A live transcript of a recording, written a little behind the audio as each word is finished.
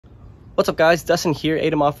What's up guys, Dustin here,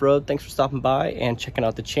 ATEM Off-Road. Thanks for stopping by and checking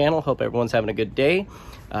out the channel. Hope everyone's having a good day.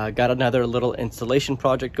 Got another little installation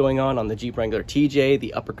project going on the Jeep Wrangler TJ.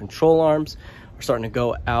 The upper control arms are starting to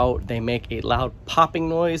go out. They make a loud popping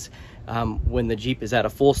noise when the Jeep is at a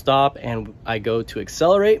full stop and I go to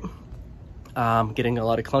accelerate. Getting a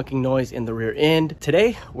lot of clunking noise in the rear end.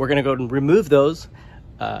 Today, we're gonna go and remove those,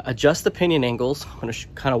 adjust the pinion angles. I'm gonna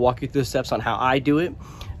kind of walk you through the steps on how I do it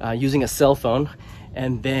using a cell phone.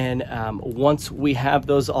 And then once we have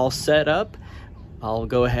those all set up, I'll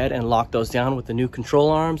go ahead and lock those down with the new control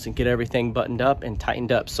arms and get everything buttoned up and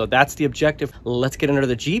tightened up. So that's the objective. Let's get under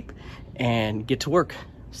the Jeep and get to work.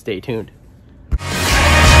 Stay tuned.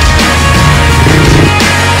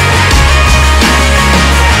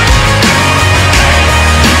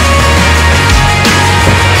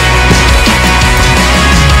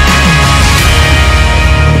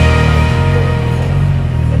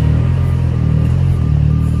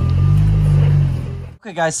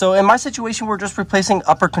 Okay guys, so in my situation, we're just replacing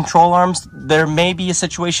upper control arms. There may be a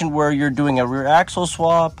situation where you're doing a rear axle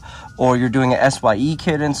swap or you're doing a SYE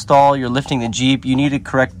kit install, you're lifting the Jeep, you need to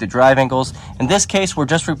correct the drive angles. In this case, we're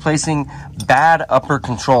just replacing bad upper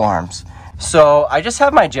control arms. So I just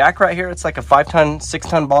have my jack right here. It's like a 5-ton,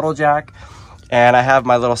 6-ton bottle jack. And I have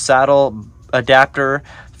my little saddle adapter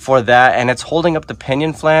for that, and it's holding up the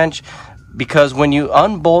pinion flange. Because when you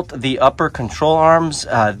unbolt the upper control arms,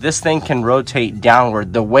 this thing can rotate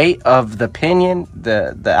downward. The weight of the pinion,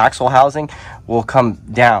 the axle housing, will come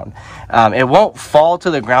down. It won't fall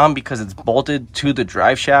to the ground because it's bolted to the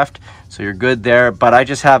drive shaft, so you're good there. But I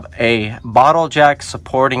just have a bottle jack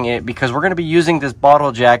supporting it because we're going to be using this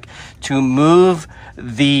bottle jack to move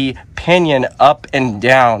the pinion up and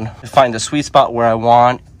down to find the sweet spot where I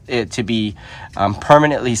want it to be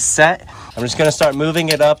permanently set. I'm just going to start moving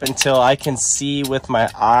it up until I can see with my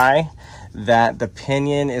eye that the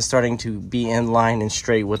pinion is starting to be in line and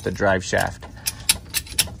straight with the drive shaft.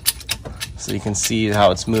 So you can see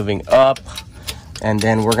how it's moving up, and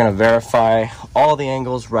then we're going to verify all the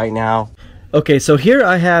angles right now. Okay, so here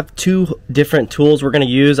I have two different tools we're going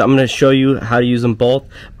to use. I'm going to show you how to use them both.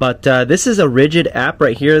 But this is a Rigid app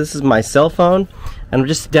right here. This is my cell phone. And I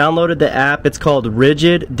just downloaded the app. It's called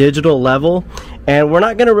Rigid Digital Level. And we're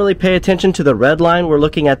not going to really pay attention to the red line. We're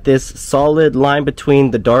looking at this solid line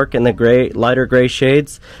between the dark and the gray, lighter gray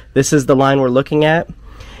shades. This is the line we're looking at.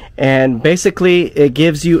 And basically, it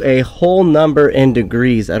gives you a whole number in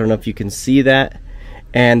degrees. I don't know if you can see that.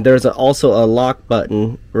 And there's also a lock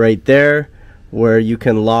button right there where you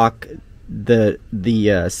can lock the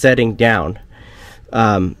setting down.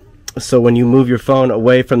 So when you move your phone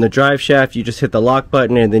away from the drive shaft, you just hit the lock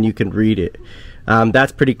button and then you can read it.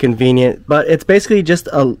 That's pretty convenient, but it's basically just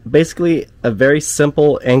a very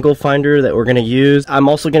simple angle finder that we're going to use. I'm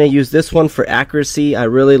also going to use this one for accuracy. I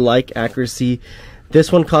really like accuracy. This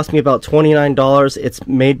one cost me about $29. It's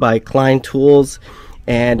made by Klein Tools,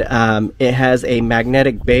 and it has a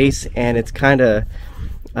magnetic base, and it's kind of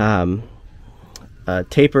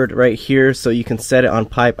tapered right here, so you can set it on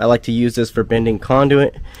pipe. I like to use this for bending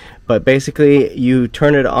conduit. But basically, you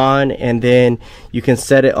turn it on and then you can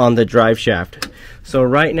set it on the drive shaft. So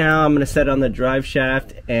right now I'm going to set it on the drive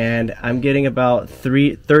shaft, and I'm getting about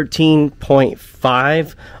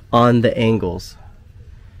 13.5 on the angles.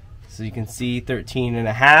 So you can see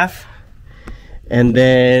 13.5. And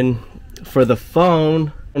then for the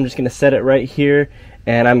phone, I'm just going to set it right here,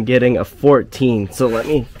 and I'm getting a 14. So let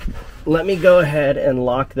me go ahead and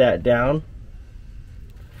lock that down.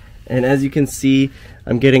 And as you can see,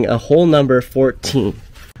 I'm getting a whole number 14.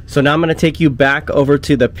 So now I'm going to take you back over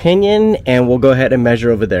to the pinion and we'll go ahead and measure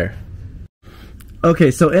over there.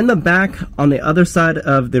 Okay, so in the back on the other side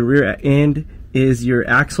of the rear end is your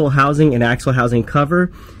axle housing and axle housing cover.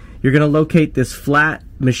 You're going to locate this flat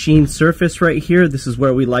machine surface right here. This is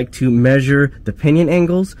where we like to measure the pinion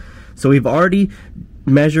angles. So we've already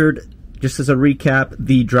measured, just as a recap,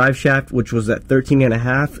 the drive shaft, which was at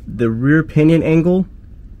 13.5. The rear pinion angle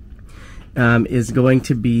is going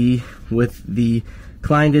to be, with the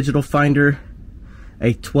Klein Digital Finder,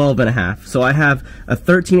 a 12.5. So I have a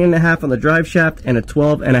 13.5 on the drive shaft and a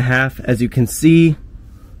 12.5, as you can see,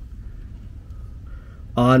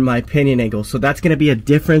 on my pinion angle. So that's going to be a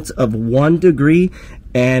difference of 1 degree,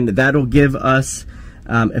 and that'll give us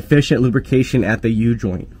efficient lubrication at the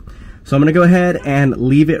U-joint. So I'm going to go ahead and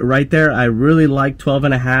leave it right there. I really like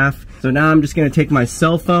 12.5. So now I'm just going to take my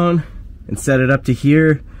cell phone and set it up to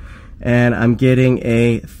here, and I'm getting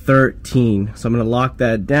a 13. So I'm going to lock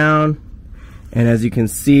that down, and as you can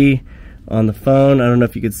see on the phone, I don't know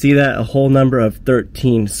if you could see that, a whole number of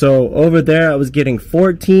 13. So over there I was getting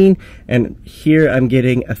 14, and here I'm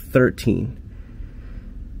getting a 13.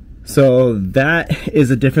 So that is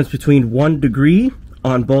the difference between 1 degree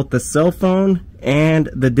on both the cell phone and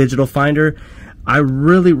the digital finder. I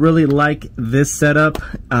really like this setup.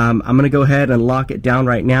 I'm gonna go ahead and lock it down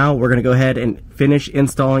right now. We're gonna go ahead and finish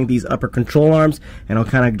installing these upper control arms, and I'll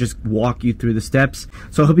kind of just walk you through the steps.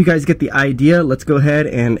 So I hope you guys get the idea. Let's go ahead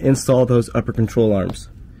and install those upper control arms.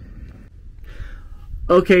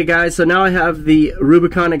 Okay guys, so now I have the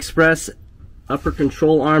Rubicon Express upper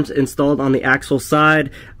control arms installed on the axle side.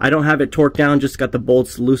 I don't have it torqued down, just got the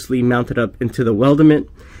bolts loosely mounted up into the weldment.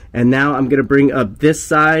 And now I'm gonna bring up this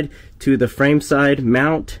side to the frame side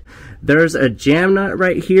mount. There's a jam nut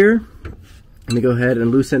right here. Let me go ahead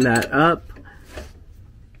and loosen that up.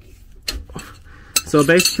 So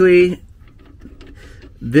basically,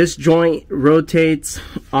 this joint rotates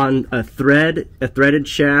on a threaded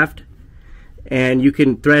shaft, and you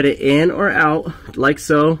can thread it in or out like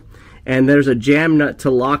so. And there's a jam nut to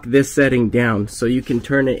lock this setting down. So you can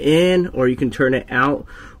turn it in or you can turn it out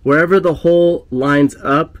wherever the hole lines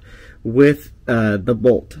up with the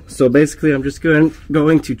bolt. So basically I'm just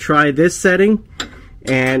going to try this setting,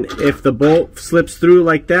 and if the bolt slips through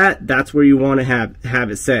like that, that's where you want to have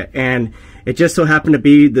it set. And it just so happened to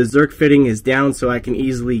be the Zerk fitting is down, so I can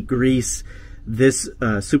easily grease this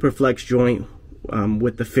Superflex joint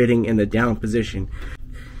with the fitting in the down position.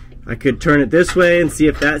 I could turn it this way and see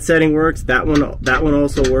if that setting works. That one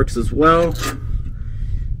also works as well.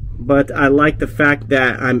 But I like the fact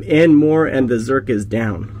that I'm in more and the Zerk is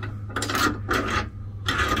down.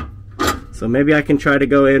 So maybe I can try to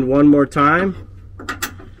go in one more time,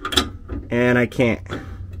 and I can't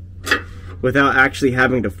without actually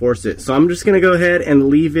having to force it. So I'm just gonna go ahead and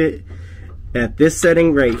leave it at this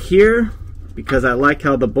setting right here, because I like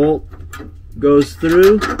how the bolt goes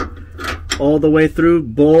through all the way through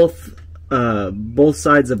both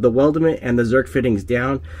sides of the weldment, and the Zerk fittings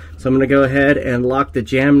down. So I'm gonna go ahead and lock the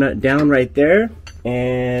jam nut down right there.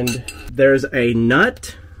 And there's a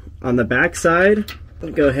nut on the back side.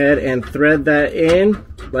 Go ahead and thread that in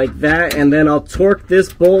like that, and then I'll torque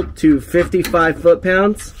this bolt to 55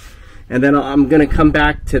 foot-pounds, and then I'm gonna come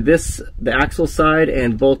back to the axle side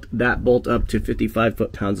and bolt that bolt up to 55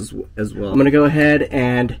 foot-pounds as well. I'm gonna go ahead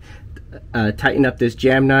and tighten up this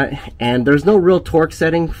jam nut, and there's no real torque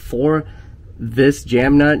setting for this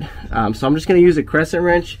jam nut, so I'm just going to use a crescent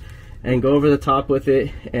wrench and go over the top with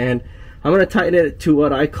it, and I'm going to tighten it to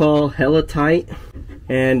what I call hella tight,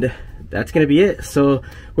 and that's going to be it. So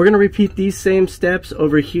we're going to repeat these same steps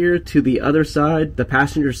over here to the other side, the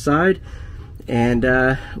passenger side, and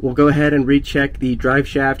we'll go ahead and recheck the drive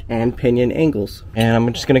shaft and pinion angles. And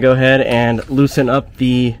I'm just going to go ahead and loosen up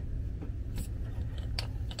the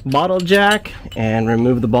bottle jack and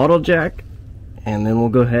remove the bottle jack, and then we'll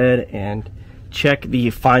go ahead and check the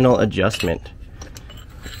final adjustment.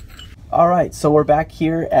 Alright, so we're back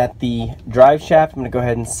here at the drive shaft. I'm going to go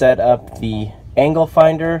ahead and set up the angle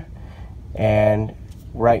finder, and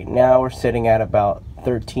right now we're sitting at about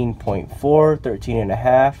 13.4, 13 and a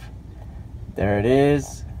half. There it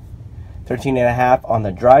is, 13 and a half on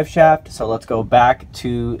the drive shaft. So let's go back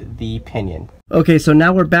to the pinion. Okay, so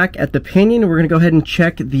now we're back at the pinion. We're going to go ahead and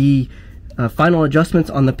check the final adjustments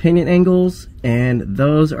on the pinion angles, and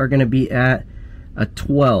those are going to be at a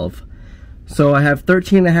 12. So I have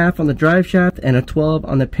 13 and a half on the drive shaft and a 12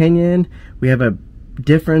 on the pinion. We have a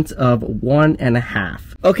difference of 1.5.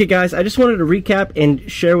 Okay guys, I just wanted to recap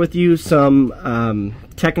and share with you some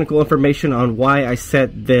technical information on why I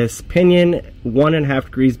set this pinion 1.5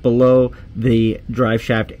 degrees below the drive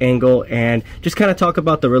shaft angle, and just kind of talk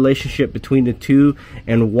about the relationship between the two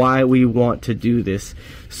and why we want to do this.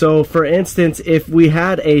 So for instance, if we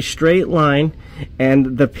had a straight line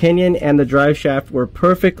and the pinion and the drive shaft were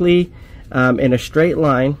perfectly in a straight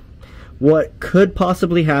line, what could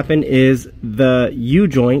possibly happen is the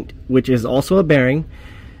U-joint, which is also a bearing,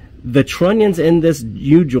 the trunnions in this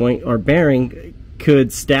U-joint or bearing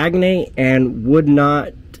could stagnate and would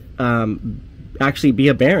not actually be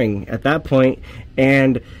a bearing at that point,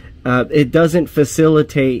 and it doesn't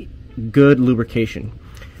facilitate good lubrication.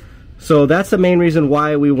 So that's the main reason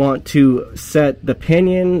why we want to set the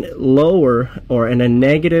pinion lower or in a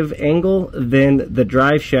negative angle than the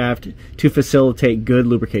drive shaft to facilitate good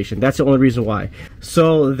lubrication. That's the only reason why.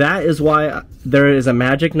 So that is why there is a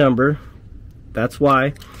magic number. That's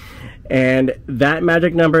why. And that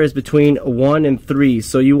magic number is between 1 and 3.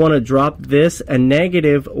 So you want to drop this a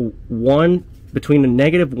 -1, between a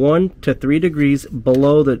 -1 to 3 degrees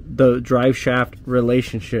below the drive shaft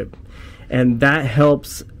relationship. And that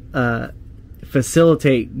helps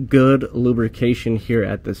facilitate good lubrication here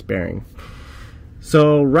at this bearing.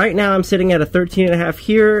 So right now I'm sitting at a 13.5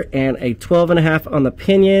 here and a 12.5 on the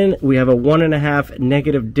Pinion. We have a 1.5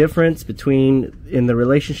 negative difference in the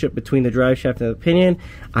relationship between the drive shaft and the Pinion.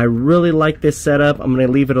 I really like this setup. I'm going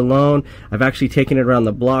to leave it alone. I've actually taken it around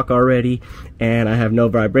the block already and I have no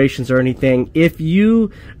vibrations or anything. If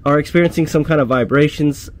you are experiencing some kind of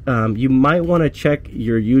vibrations, you might want to check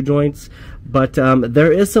your U-joints. But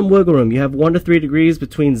there is some wiggle room. You have 1 to 3 degrees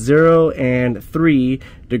between 0 and 3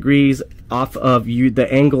 degrees off of the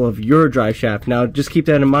angle of your drive shaft. Now just keep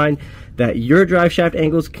that in mind, that your drive shaft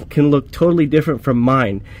angles can look totally different from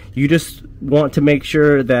mine. You just want to make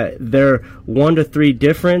sure that they're 1 to 3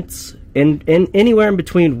 difference, in anywhere in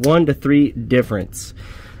between 1 to 3 difference,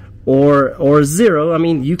 or 0. I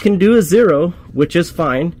mean, you can do a 0, which is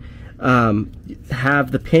fine.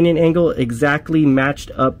 Have the Pinion angle exactly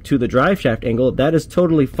matched up to the drive shaft angle, that is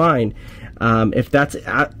totally fine. If that's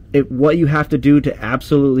what you have to do to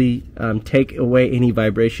absolutely take away any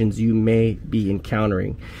vibrations you may be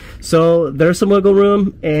encountering. So there's some wiggle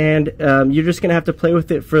room, and you're just gonna have to play with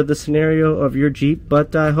it for the scenario of your Jeep.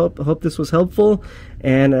 But I hope this was helpful,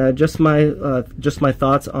 and just my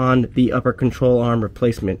thoughts on the upper control arm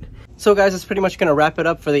replacement. So guys, that's pretty much going to wrap it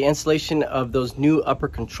up for the installation of those new upper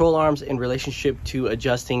control arms in relationship to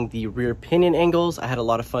adjusting the rear Pinion angles. I had a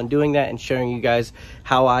lot of fun doing that and showing you guys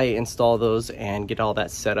how I install those and get all that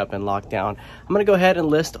set up and locked down. I'm going to go ahead and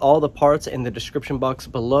list all the parts in the description box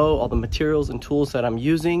below, all the materials and tools that I'm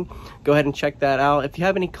using. Go ahead and check that out. If you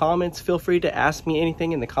have any comments, feel free to ask me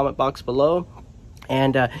anything in the comment box below.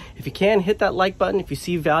 And if you can, hit that like button. If you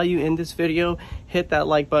see value in this video, hit that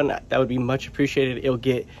like button. That would be much appreciated. It'll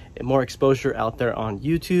get more exposure out there on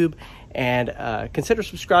YouTube. And consider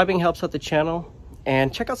subscribing, helps out the channel.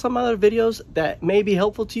 And check out some other videos that may be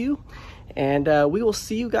helpful to you. And we will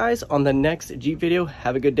see you guys on the next Jeep video.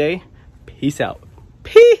 Have a good day. Peace out.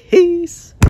 Peace.